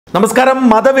നമസ്കാരം.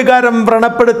 മതവികാരം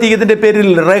വ്രണപ്പെടുത്തിയതിന്റെ പേരിൽ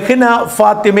റെഹ്ന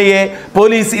ഫാത്തിമയെ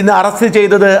പോലീസ് ഇന്ന് അറസ്റ്റ്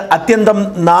ചെയ്തത് അത്യന്തം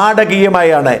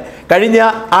നാടകീയമായാണ്. കഴിഞ്ഞ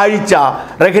ആഴ്ച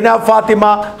റെഹ്ന ഫാത്തിമ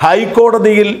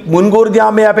ഹൈക്കോടതിയിൽ മുൻകൂർ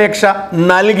ജാമ്യാപേക്ഷ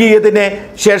നൽകിയതിന്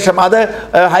ശേഷം അത്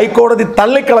ഹൈക്കോടതി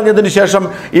തള്ളിക്കളഞ്ഞതിന് ശേഷം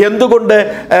എന്തുകൊണ്ട്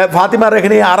ഫാത്തിമ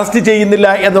റെഹ്നയെ അറസ്റ്റ് ചെയ്യുന്നില്ല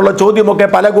എന്നുള്ള ചോദ്യമൊക്കെ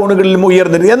പല കോണുകളിലും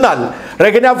ഉയർന്നിരുന്നു. എന്നാൽ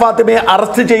റെഹ്ന ഫാത്തിമയെ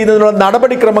അറസ്റ്റ് ചെയ്യുന്നതിനുള്ള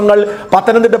നടപടിക്രമങ്ങൾ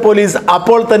പത്തനംതിട്ട പോലീസ്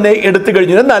അപ്പോൾ തന്നെ എടുത്തു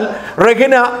കഴിഞ്ഞു. എന്നാൽ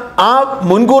റെഹ്ന ആ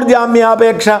മുൻകൂർ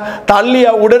ജാമ്യാപേക്ഷ തള്ളിയ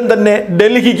ഉടൻ തന്നെ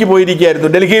ഡൽഹിക്ക് പോയിരിക്കുകയായിരുന്നു.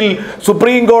 ഡൽഹിയിൽ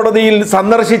സുപ്രീം കോടതിയിൽ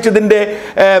സന്ദർശിച്ചതിൻ്റെ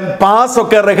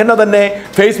പാസൊക്കെ റെഹ്ന തന്നെ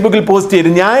ഫേസ്ബുക്കിൽ പോസ്റ്റ്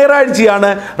ചെയ്തു. ഞായറാഴ്ചയാണ്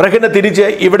റെഹ്ന തിരിച്ച്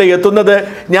ഇവിടെ എത്തുന്നത്.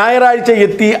 ഞായറാഴ്ച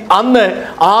എത്തി അന്ന്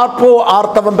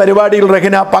ആർത്തവം പരിപാടിയിൽ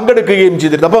റെഹ്ന പങ്കെടുക്കുകയും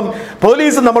ചെയ്തിരുന്നു. അപ്പം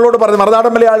പോലീസ് നമ്മളോട് പറഞ്ഞു,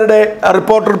 മറുനാടൻ മലയാളിയുടെ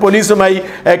റിപ്പോർട്ടർ പോലീസുമായി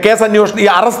കേസ് അന്വേഷണം ഈ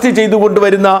അറസ്റ്റ്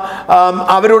ചെയ്തുകൊണ്ടുവരുന്ന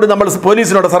അവരോട് നമ്മൾ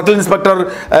പോലീസിനോട് circle inspector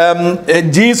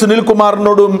G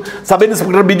സുനിൽകുമാറിനോടും sub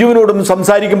inspector ബിജുവിനോടും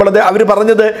സംസാരിക്കുമ്പോൾ അവർ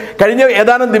പറഞ്ഞത് കഴിഞ്ഞ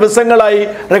ഏതാനും ദിവസങ്ങളായി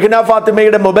റെഹ്ന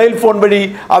ഫാത്തിമയുടെ മൊബൈൽ ഫോൺ വഴി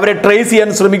അവരെ ട്രേസ് ചെയ്യാൻ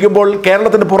ശ്രമിക്കുമ്പോൾ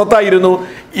കേരളത്തിന് പുറത്തായിരുന്നു.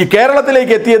 ഈ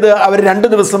കേരളത്തിലേക്ക് എത്തിയത് അവർ 2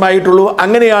 ദിവസമായിട്ടുള്ളൂ.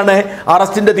 അങ്ങനെയാണ്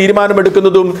അറസ്റ്റിന്റെ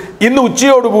തീരുമാനമെടുക്കുന്നതും. ഇന്ന്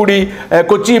ഉച്ചയോടുകൂടി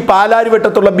കൊച്ചി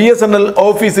പാലാരിവട്ടത്തുള്ള BSNL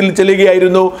ഓഫീസിൽ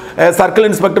ചെല്ലുകയായിരുന്നു സർക്കിൾ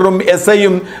ഇൻസ്പെക്ടറും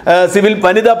SIയും സിവിൽ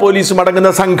വനിതാ പോലീസും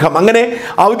അടങ്ങുന്ന സംഘം. അങ്ങനെ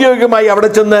ഔദ്യോഗികമായി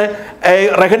അവിടെ ചെന്ന്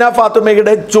റെഹ്ന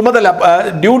ഫാത്തിമയുടെ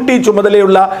ഡ്യൂട്ടി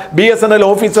ചുമതലയുള്ള BSNL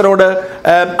ഓഫീസറോട്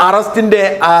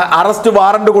അറസ്റ്റ്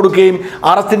വാറണ്ട് കൊടുക്കുകയും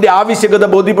അറസ്റ്റിന്റെ ആവശ്യകത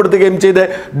ബോധ്യപ്പെടുത്തുകയും ചെയ്ത്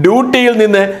ഡ്യൂട്ടിയിൽ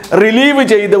നിന്ന് റിലീവ്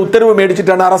ചെയ്ത് ഉത്തരവ്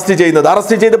മേടിച്ചിട്ടാണ് അറസ്റ്റ് ചെയ്യുന്നത്.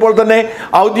 അറസ്റ്റ് ചെയ്തപ്പോൾ തന്നെ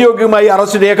ഔദ്യോഗികമായി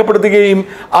അറസ്റ്റ് രേഖപ്പെടുത്തുകയും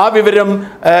ആ വിവരം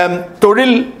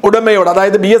തൊഴിൽ ഉടമയോട്,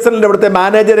 അതായത് BSNL അവിടുത്തെ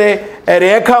മാനേജരെ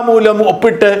രേഖാമൂലം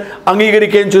ഒപ്പിട്ട്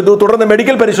അംഗീകരിക്കുകയും ചെയ്തു. തുടർന്ന്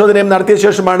മെഡിക്കൽ പരിശോധനയും നടത്തിയ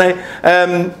ശേഷമാണ്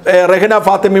റെഹ്ന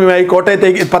ഫാത്തിമയുമായി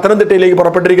പത്തനംതിട്ടയിലേക്ക്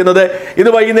പുറപ്പെട്ടിരിക്കുന്നത്. ഇത്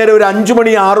വൈകുന്നേരം ഒരു 5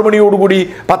 മണി 6 മണിയോടുകൂടി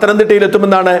പത്തനംതിട്ടയിൽ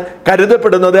എത്തുമെന്നാണ്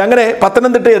കരുതപ്പെടുന്നത്. അങ്ങനെ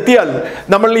പത്തനംതിട്ട എത്തിയാൽ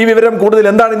നമ്മൾ ഈ വിവരം കൂടുതൽ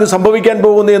എന്താണ് ഇന്ന് സംഭവിക്കാൻ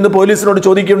പോകുന്നത് എന്ന് പോലീസിനോട്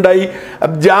ചോദിക്കുകയുണ്ടായി.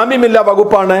 ജാമ്യമില്ലാ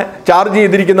വകുപ്പാണ് ചാർജ്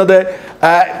ചെയ്തിരിക്കുന്നത്.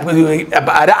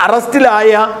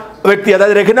 അറസ്റ്റിലായ വ്യക്തി,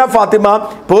 അതായത് റെഹ്ന ഫാത്തിമ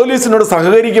പോലീസിനോട്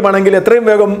സഹകരിക്കുവാണെങ്കിൽ എത്രയും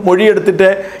വേഗം മൊഴിയെടുത്തിട്ട്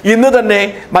ഇന്ന് തന്നെ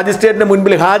മജിസ്ട്രേറ്റിന്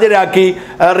മുൻപിൽ ഹാജരാക്കി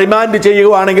റിമാൻഡ്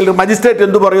ചെയ്യുകയാണെങ്കിൽ മജിസ്ട്രേറ്റ്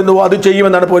എന്തു പറയുന്നു അത്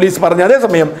ചെയ്യുമെന്നാണ് പോലീസ് പറഞ്ഞത്.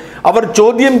 അതേസമയം അവർ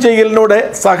ചോദ്യം ചെയ്യലിനോട്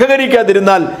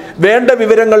സഹകരിക്കാതിരുന്നാൽ, വേണ്ട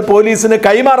വിവരങ്ങൾ പോലീസിന്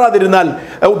കൈമാറാതിരുന്നാൽ,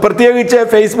 പ്രത്യേകിച്ച്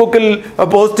ഫേസ്ബുക്കിൽ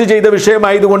പോസ്റ്റ് ചെയ്ത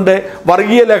വിഷയമായതുകൊണ്ട്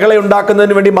വർഗീയ ലഹള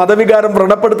ഉണ്ടാക്കുന്നതിന് വേണ്ടി, മതവികാരം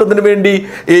വ്രണപ്പെടുത്തുന്നതിന് വേണ്ടി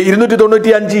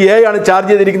 295A ആണ്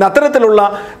ചാർജ് ചെയ്തിരിക്കുന്നത്. അത്തരത്തിലുള്ള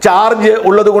ചാർജ്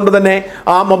ഉള്ളത് കൊണ്ട് തന്നെ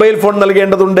ആ മൊബൈൽ ഫോൺ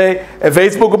നൽകേണ്ടതുണ്ട്,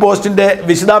 ഫേസ്ബുക്ക് പോസ്റ്റിന്റെ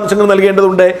വിശദാംശങ്ങൾ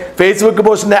നൽകേണ്ടതുണ്ട്, ഫേസ്ബുക്ക്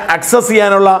പോസ്റ്റിനെ ആക്സസ്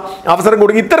ചെയ്യാനുള്ള അവസരം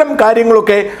കൊടുക്കും. ഇത്തരം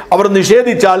കാര്യങ്ങളൊക്കെ അവർ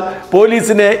നിഷേധിച്ചാൽ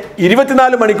പോലീസിന്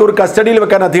 24 മണിക്കൂർ കസ്റ്റഡിയിൽ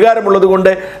വെക്കാൻ അധികാരമുള്ളത്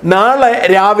കൊണ്ട് നാളെ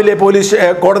രാവിലെ പോലീസ്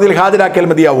കോടതിയിൽ ഹാജരാക്കിയാൽ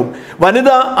മതിയാവും. വനിത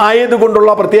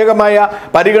ആയതുകൊണ്ടുള്ള പ്രത്യേകമായ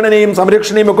പരിഗണനയും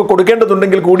സംരക്ഷണയും ഒക്കെ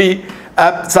കൊടുക്കേണ്ടതുണ്ടെങ്കിൽ കൂടി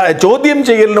ചോദ്യം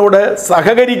ചെയ്യലിനോട്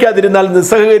സഹകരിക്കാതിരുന്നാൽ,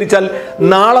 നിസ്സഹകരിച്ചാൽ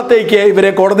നാളത്തേക്ക് ഇവരെ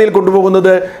കോടതിയിൽ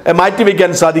കൊണ്ടുപോകുന്നത്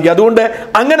മാറ്റിവെക്കാൻ സാധിക്കും. അതുകൊണ്ട്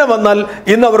അങ്ങനെ വന്നാൽ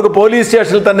ഇന്ന് അവർക്ക് പോലീസ്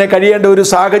സ്റ്റേഷനിൽ തന്നെ കഴിയേണ്ട ഒരു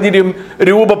സാഹചര്യം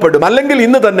രൂപപ്പെടും. അല്ലെങ്കിൽ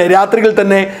ഇന്ന് തന്നെ രാത്രിയിൽ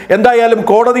തന്നെ എന്തായാലും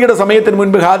കോടതിയുടെ സമയത്തിന്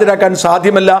മുൻപ് ഹാജരാക്കാൻ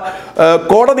സാധ്യമല്ല.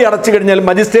 കോടതി അടച്ചു കഴിഞ്ഞാൽ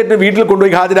മജിസ്ട്രേറ്റിന് വീട്ടിൽ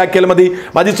കൊണ്ടുപോയി ഹാജരാക്കിയാൽ മതി.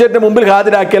 മജിസ്ട്രേറ്റിന് മുമ്പിൽ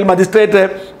ഹാജരാക്കിയാൽ മജിസ്ട്രേറ്റ്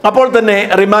അപ്പോൾ തന്നെ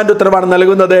റിമാൻഡ് ഉത്തരവാണ്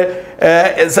നൽകുന്നത്.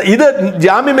 ഇത്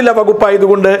ജാമ്യമില്ലാ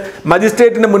വകുപ്പായതുകൊണ്ട്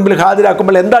മജിസ്ട്രേറ്റിന് മുൻപിൽ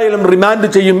ഹാജരാക്കുമ്പോൾ എന്തായാലും റിമാൻഡ്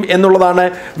ചെയ്യും എന്നുള്ളതാണ്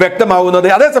വ്യക്തമാകുന്നത്.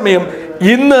 അതേസമയം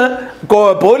ഇന്ന്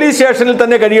പോലീസ് സ്റ്റേഷനിൽ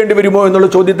തന്നെ കഴിയേണ്ടി വരുമോ എന്നുള്ള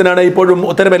ചോദ്യത്തിനാണ് ഇപ്പോഴും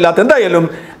ഉത്തരമില്ലാത്ത. എന്തായാലും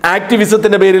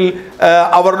ആക്ടിവിസത്തിന്റെ പേരിൽ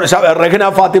റെഹ്ന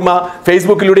ഫാത്തിമ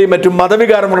ഫേസ്ബുക്കിലൂടെയും മറ്റും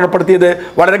മതവികാരം ഉണർപ്പെടുത്തിയത്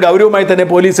വളരെ ഗൗരവമായി തന്നെ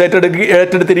പോലീസ്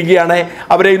ഏറ്റെടുത്തിരിക്കുകയാണ്.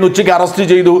 അവരെ ഇന്ന് ഉച്ചയ്ക്ക് അറസ്റ്റ്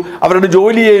ചെയ്തു. അവരുടെ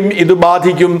ജോലിയെയും ഇത്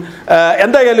ബാധിക്കും.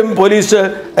 എന്തായാലും പോലീസ്,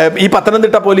 ഈ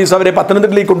പത്തനംതിട്ട പോലീസ് അവരെ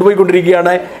പത്തനംതിട്ടയിലേക്ക്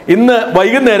കൊണ്ടുപോയിക്കൊണ്ടിരിക്കുകയാണ്. ഇന്ന്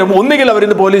വൈകുന്നേരം ഒന്നുകിൽ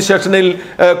അവരിന്ന് പോലീസ് സ്റ്റേഷനിൽ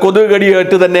കൊതുക്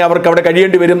കടിയേറ്റ് തന്നെ അവർക്ക് അവിടെ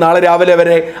കഴിയേണ്ടി വരും നാളെ രാവിലെ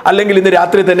വരെ, അല്ലെങ്കിൽ ഇന്ന്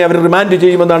രാത്രി തന്നെ അവർ റിമാൻഡ്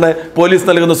ചെയ്യുമെന്നാണ് പോലീസ്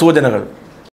നൽകുന്ന സൂചനകൾ.